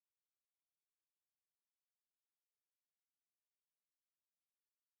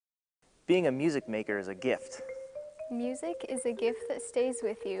Being a music maker is a gift. Music is a gift that stays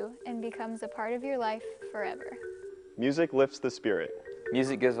with you and becomes a part of your life forever. Music lifts the spirit.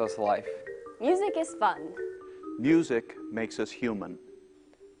 Music gives us life. Music is fun. Music makes us human.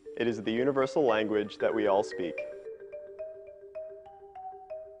 It is the universal language that we all speak.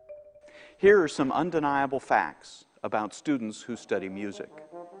 Here are some undeniable facts about students who study music.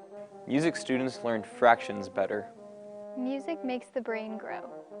 Music students learn fractions better. Music makes the brain grow.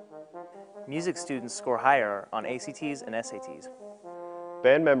 Music students score higher on ACTs and SATs.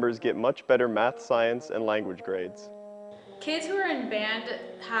 Band members get much better math, science, and language grades. Kids who are in band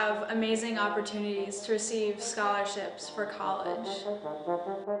have amazing opportunities to receive scholarships for college.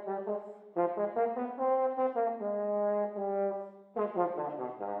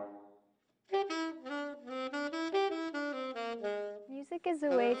 Music is a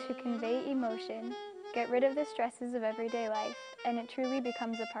way to convey emotion, get rid of the stresses of everyday life, and it truly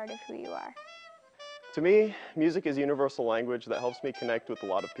becomes a part of who you are. To me, music is universal language that helps me connect with a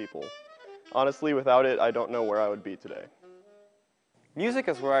lot of people. Honestly, without it, I don't know where I would be today. Music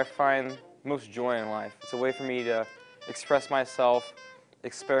is where I find most joy in life. It's a way for me to express myself,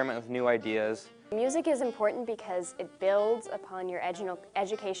 experiment with new ideas. Music is important because it builds upon your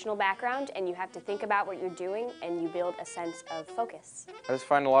educational background, and you have to think about what you're doing, and you build a sense of focus. I just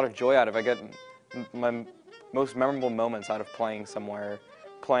find a lot of joy out of it. I get my most memorable moments out of playing somewhere,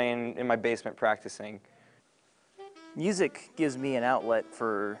 playing in my basement practicing. Music gives me an outlet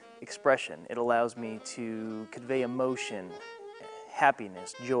for expression. It allows me to convey emotion,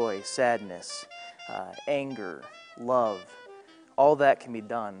 happiness, joy, sadness, anger, love. All that can be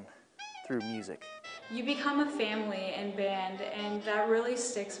done through music. You become a family in band, and that really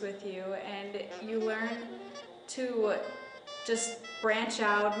sticks with you, and you learn to just branch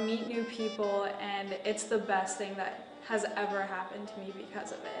out, meet new people, and it's the best thing that has ever happened to me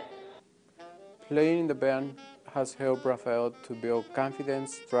because of it. Playing in the band has helped Rafael to build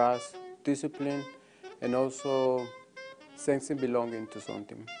confidence, trust, discipline, and also sense of belonging to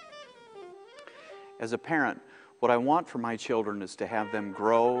something. As a parent, what I want for my children is to have them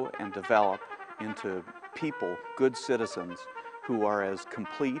grow and develop into people, good citizens, who are as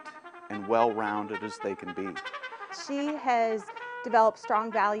complete and well-rounded as they can be. She has developed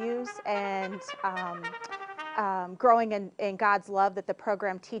strong values and growing in God's love that the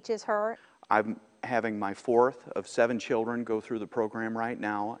program teaches her. I'm having my fourth of 7 children go through the program right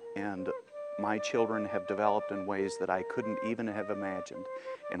now, and my children have developed in ways that I couldn't even have imagined,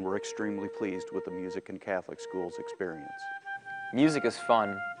 and we're extremely pleased with the Music in Catholic Schools experience. Music is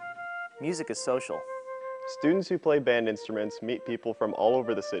fun. Music is social. Students who play band instruments meet people from all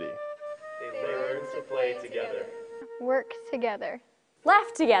over the city. They learn to play together. Work together.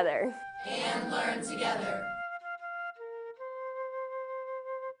 Laugh together. And learn together.